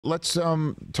Let's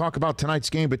talk about tonight's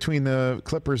game between the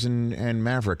Clippers and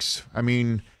Mavericks. I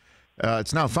mean,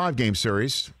 it's now a 5-game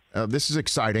series. This is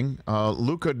exciting.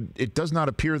 Luka, it does not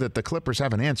appear that the Clippers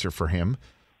have an answer for him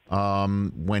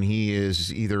when he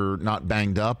is either not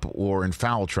banged up or in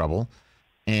foul trouble.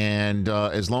 And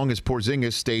as long as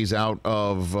Porzingis stays out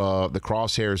of the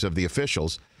crosshairs of the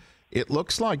officials, it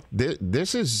looks like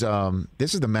this is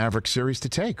the Mavericks series to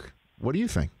take. What do you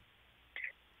think?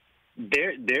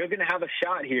 They're going to have a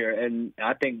shot here, and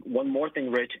I think one more thing,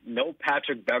 Rich. No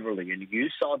Patrick Beverley, and you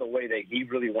saw the way that he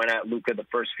really went at Luka the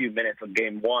first few minutes of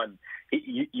Game 1.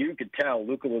 You could tell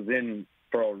Luka was in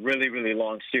for a really, really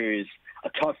long series, a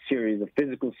tough series, a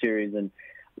physical series, and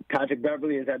Patrick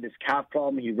Beverley has had this calf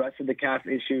problem. He wrestled the calf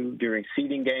issue during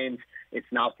seeding games. It's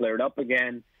now flared up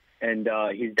again, and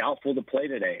he's doubtful to play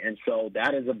today. And so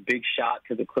that is a big shot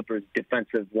to the Clippers'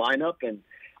 defensive lineup, and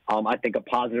I think a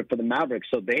positive for the Mavericks.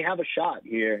 So they have a shot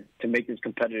here to make this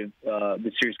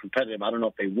series competitive. I don't know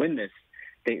if they win this,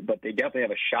 but they definitely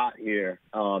have a shot here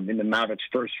in the Mavericks'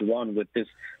 first run with this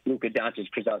Luka Doncic,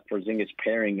 Kristaps Porzingis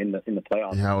pairing in the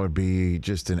playoffs. That would be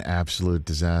just an absolute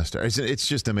disaster. It's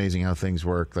just amazing how things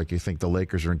work. Like, you think the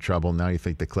Lakers are in trouble, now you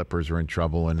think the Clippers are in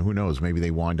trouble, and who knows, maybe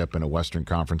they wind up in a Western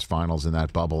Conference Finals in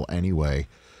that bubble anyway.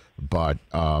 But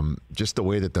just the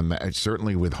way that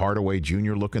certainly with Hardaway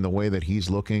Jr. looking the way that he's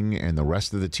looking and the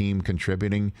rest of the team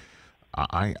contributing,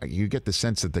 you get the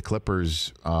sense that the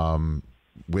Clippers,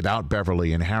 without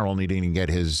Beverly and Harrell needing to get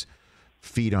his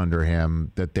feet under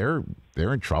him, that they're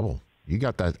in trouble. You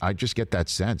got that? I just get that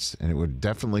sense, and it would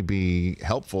definitely be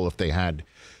helpful if they had,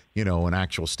 an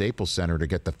actual Staples Center to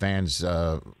get the fans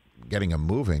getting them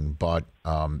moving. But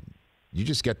you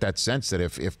just get that sense that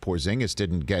if Porzingis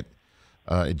didn't get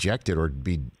ejected or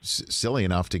be silly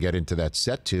enough to get into that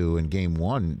set 2 in Game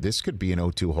 1, this could be an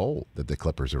 0-2 hole that the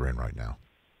Clippers are in right now.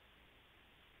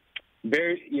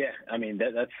 I mean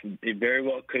it very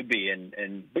well could be,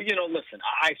 but listen,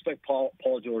 I expect Paul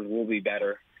George will be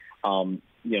better.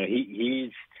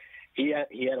 He had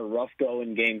a rough go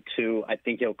in Game 2. I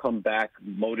think he'll come back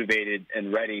motivated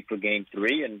and ready for Game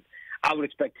 3, and I would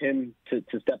expect him to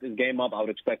step his game up. I would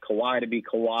expect Kawhi to be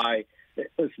Kawhi.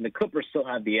 Listen, the Clippers still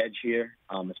have the edge here,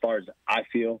 as far as I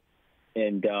feel.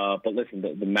 But listen,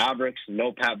 the Mavericks,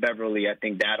 no Pat Beverly, I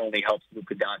think that only helps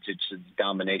Luka Doncic's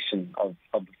domination of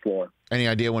the floor. Any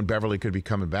idea when Beverly could be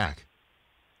coming back?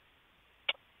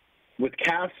 With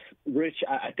Cass, Rich,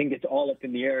 I think it's all up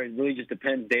in the air. It really just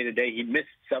depends day to day. He missed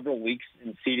several weeks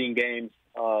in seeding games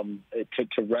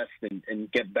to rest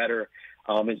and get better.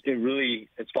 It really,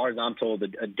 as far as I'm told,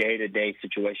 a day-to-day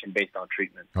situation based on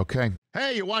treatment. Okay.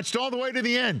 Hey, you watched all the way to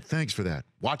the end. Thanks for that.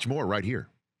 Watch more right here.